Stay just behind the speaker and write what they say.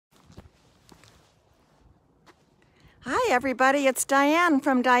everybody, it's Diane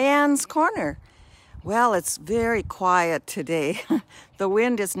from Diane's Corner. Well, it's very quiet today. The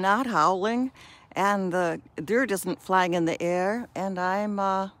wind is not howling and the dirt isn't flying in the air, and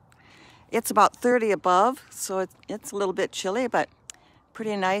it's about 30 above, so it's a little bit chilly, but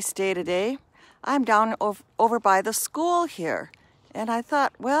pretty nice day today. I'm down over by the school here, and I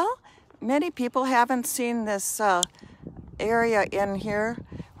thought, well, many people haven't seen this area in here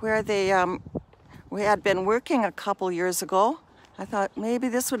where we had been working a couple years ago. I thought maybe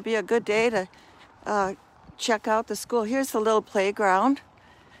this would be a good day to check out the school. Here's the little playground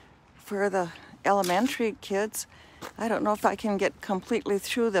for the elementary kids. I don't know if I can get completely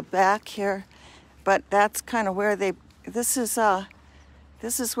through the back here, but that's kind of where this is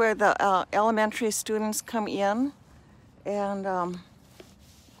where the elementary students come in, and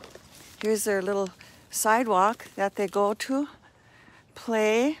here's their little sidewalk that they go to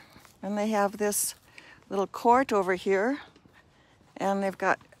play, and they have this little court over here, and they've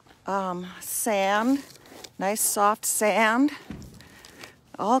got sand, nice soft sand,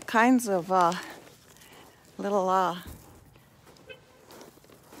 all kinds of little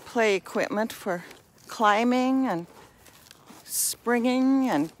play equipment for climbing and springing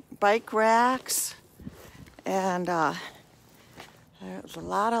and bike racks, and there's a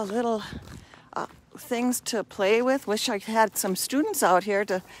lot of little things to play with. Wish I had some students out here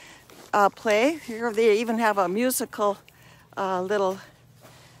to play. Here they even have a musical little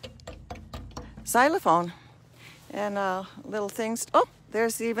xylophone and little things. Oh,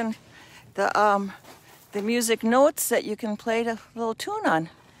 there's even the music notes that you can play a little tune on.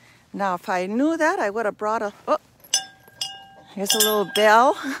 Now, if I knew that, I would have brought a... Oh, here's a little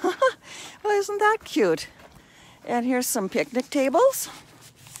bell. Well, isn't that cute? And here's some picnic tables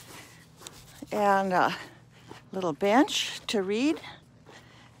and a little bench to read.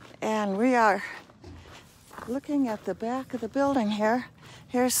 And we are looking at the back of the building here.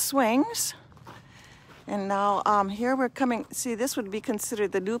 Here's swings. And now here we're coming, see, this would be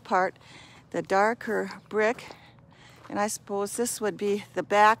considered the new part, the darker brick. And I suppose this would be the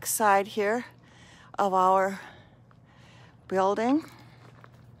back side here of our building.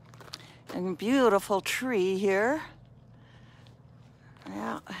 And beautiful tree here.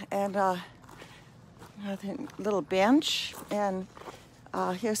 Yeah, and a little bench. And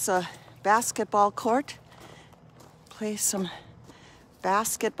here's a basketball court. Play some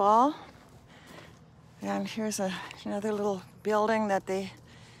basketball. And here's another little building that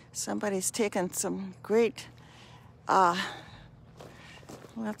somebody's taken some great,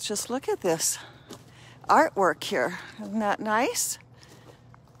 let's just look at this artwork here. Isn't that nice?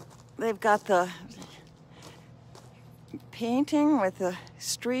 They've got the painting with the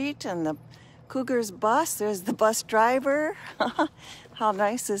street and the Cougar's bus. There's the bus driver. How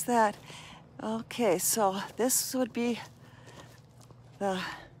nice is that? Okay, so this would be the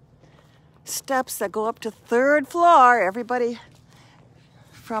steps that go up to third floor. Everybody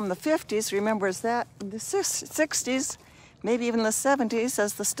from the 50s remembers that. In the 60s, maybe even the 70s,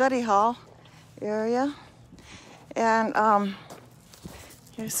 as the study hall area. And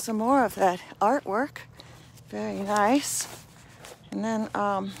here's some more of that artwork. Very nice. And then,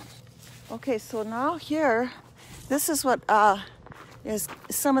 okay, so now here, this is what is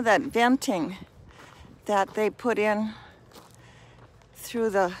some of that venting that they put in through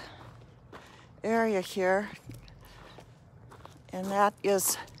the area here, and that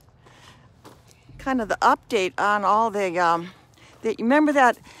is kind of the update on all the remember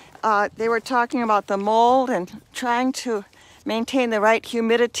that they were talking about the mold and trying to maintain the right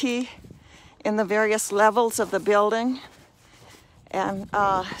humidity in the various levels of the building, and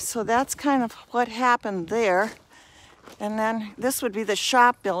so that's kind of what happened there. And then this would be the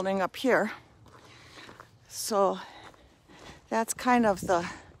shop building up here, so that's kind of the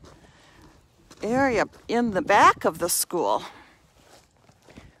area in the back of the school,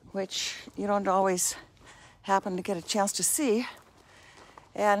 which you don't always happen to get a chance to see.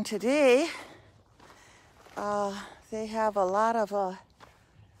 And today they have a lot of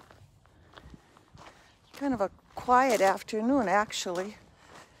kind of a quiet afternoon, actually,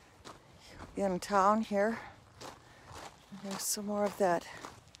 in town here. There's some more of that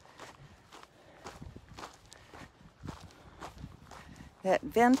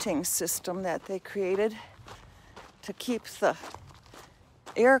venting system that they created to keep the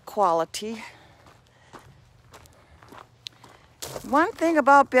air quality. One thing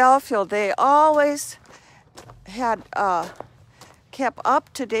about Belfield, they always had kept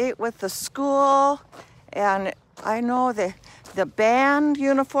up to date with the school, and I know the band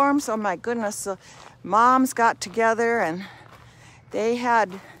uniforms, oh my goodness, the moms got together and they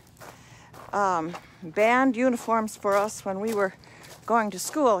had band uniforms for us when we were going to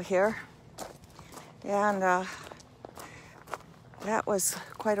school here. And that was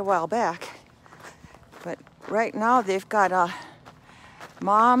quite a while back. But right now they've got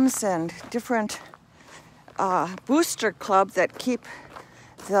moms and different booster club that keep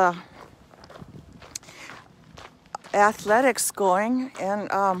the athletics going, and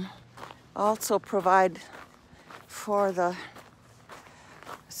also provide for the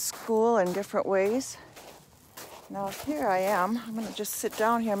school in different ways. Now here I am. I'm going to just sit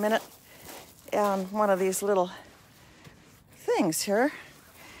down here a minute on one of these little things here.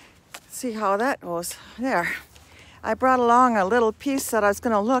 See how that goes. There. I brought along a little piece that I was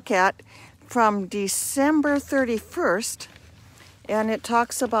going to look at from December 31st, and it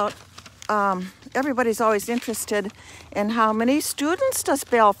talks about everybody's always interested in how many students does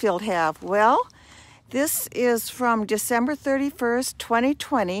Belfield have. Well, this is from December 31st,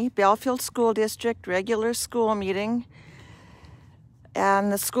 2020, Belfield School District regular school meeting.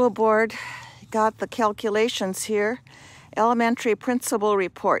 And the school board got the calculations here. Elementary principal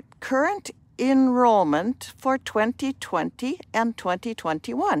report. Current enrollment for 2020 and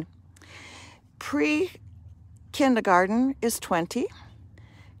 2021. Pre-kindergarten is 20.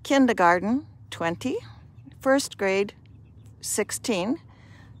 Kindergarten, 20. First grade, 16.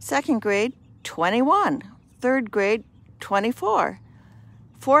 Second grade, 21. Third grade, 24.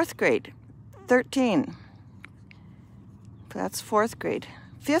 Fourth grade, 13. That's fourth grade.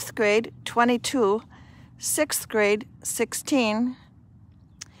 Fifth grade, 22. Sixth grade, 16.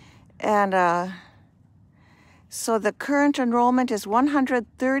 And so the current enrollment is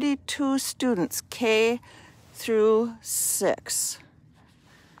 132 students, K through 6.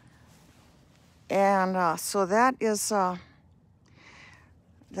 And so that is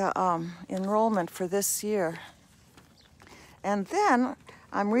the enrollment for this year. And then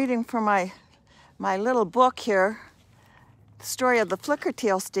I'm reading from my little book here, the story of the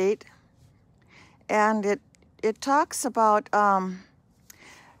Flickertail State, and it talks about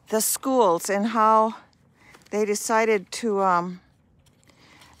the schools and how they decided to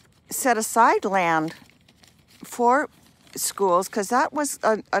set aside land for schools, because that was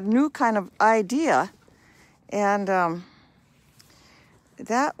a new kind of idea. And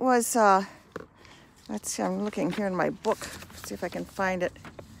that was, let's see, I'm looking here in my book, see if I can find it.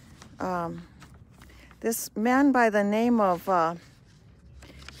 This man by the name of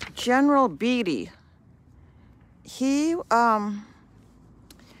General W.H.H, he,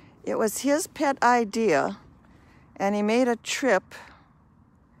 it was his pet idea, and he made a trip.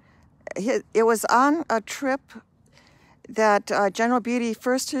 It was on a trip that General W.H.H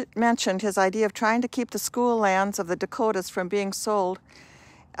first mentioned his idea of trying to keep the school lands of the Dakotas from being sold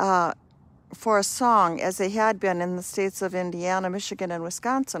for a song, as they had been in the states of Indiana, Michigan, and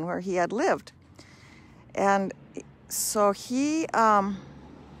Wisconsin, where he had lived. And so he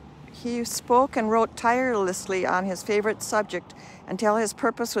spoke and wrote tirelessly on his favorite subject until his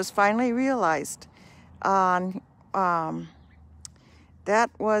purpose was finally realized. That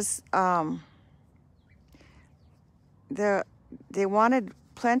was they wanted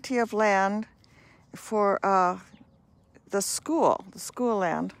plenty of land for the school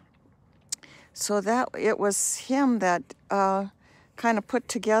land. So that it was him that kind of put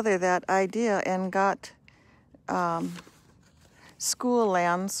together that idea and got school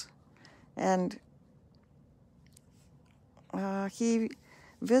lands. And he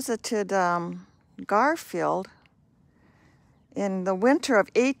visited Garfield in the winter of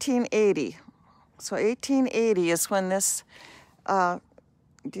 1880. So 1880 is when this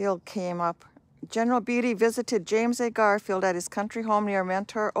deal came up. General W.H.H visited James A. Garfield at his country home near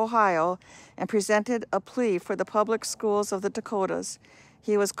Mentor, Ohio, and presented a plea for the public schools of the Dakotas.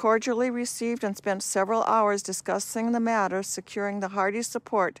 He was cordially received and spent several hours discussing the matter, securing the hearty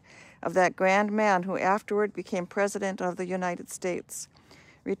support of that grand man who afterward became President of the United States.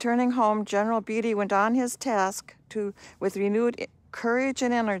 Returning home, General W.H.H went on his task with renewed courage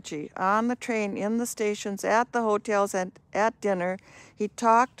and energy. On the train, in the stations, at the hotels, and at dinner, he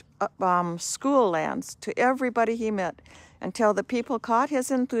talked school lands to everybody he met until the people caught his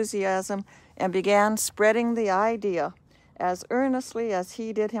enthusiasm and began spreading the idea as earnestly as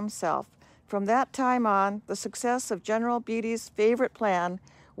he did himself. From that time on, the success of General W.H.H's favorite plan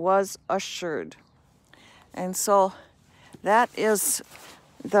was assured. And so that is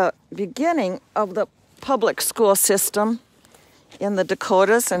the beginning of the public school system in the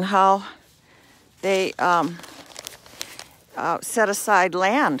Dakotas, and how they set aside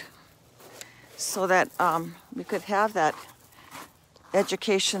land so that we could have that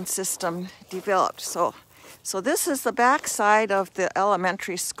education system developed. So this is the back side of the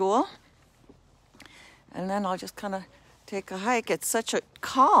elementary school. and then I'll just kind of take a hike. It's such a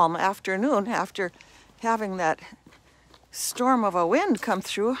calm afternoon after having that storm of a wind come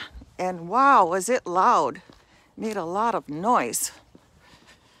through, and wow, was it loud. Made a lot of noise.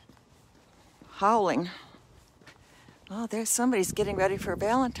 Howling. Oh, there's somebody's getting ready for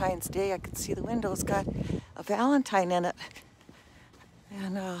Valentine's Day. I can see the window's got a Valentine in it.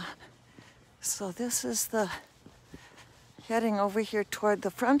 And so this is the heading over here toward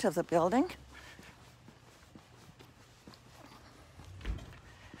the front of the building.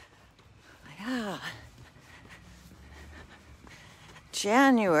 Yeah.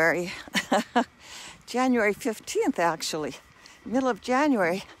 January. January 15th, actually. Middle of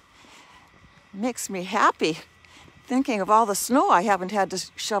January. Makes me happy thinking of all the snow I haven't had to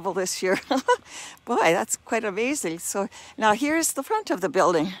shovel this year. Boy, that's quite amazing. So now here's the front of the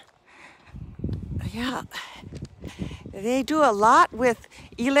building. Yeah. They do a lot with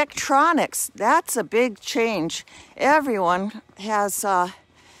electronics. That's a big change. Everyone has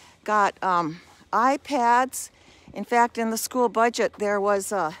got iPads. In fact, in the school budget, there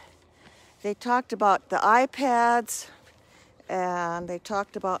was they talked about the iPads, and they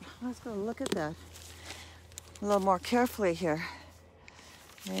talked about, let's go look at that a little more carefully here.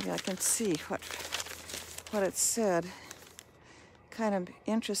 Maybe I can see what it said. Kind of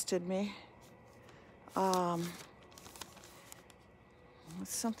interested me.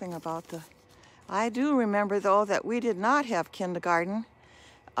 Something about I do remember, though, that we did not have kindergarten,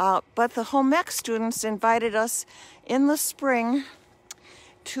 but the home ec students invited us in the spring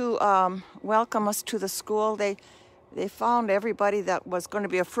to welcome us to the school. They found everybody that was going to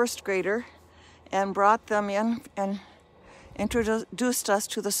be a first grader and brought them in and introduced us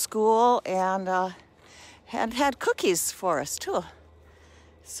to the school, and had cookies for us too.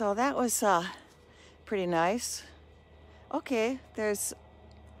 So that was pretty nice. Okay, there's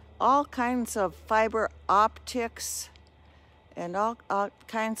all kinds of fiber optics and all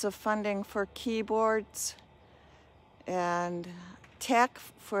kinds of funding for keyboards and tech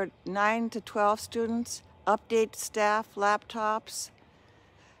for 9 to 12 students, update staff, laptops,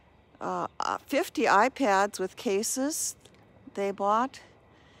 50 iPads with cases they bought,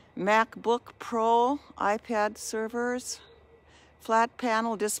 MacBook Pro iPad servers, flat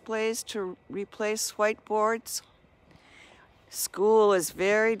panel displays to replace whiteboards. School is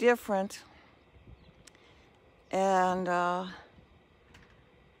very different. And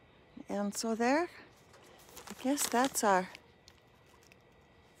so there, I guess that's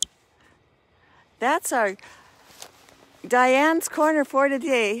our Diane's Corner for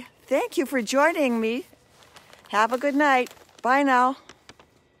today. Thank you for joining me. Have a good night. Bye now.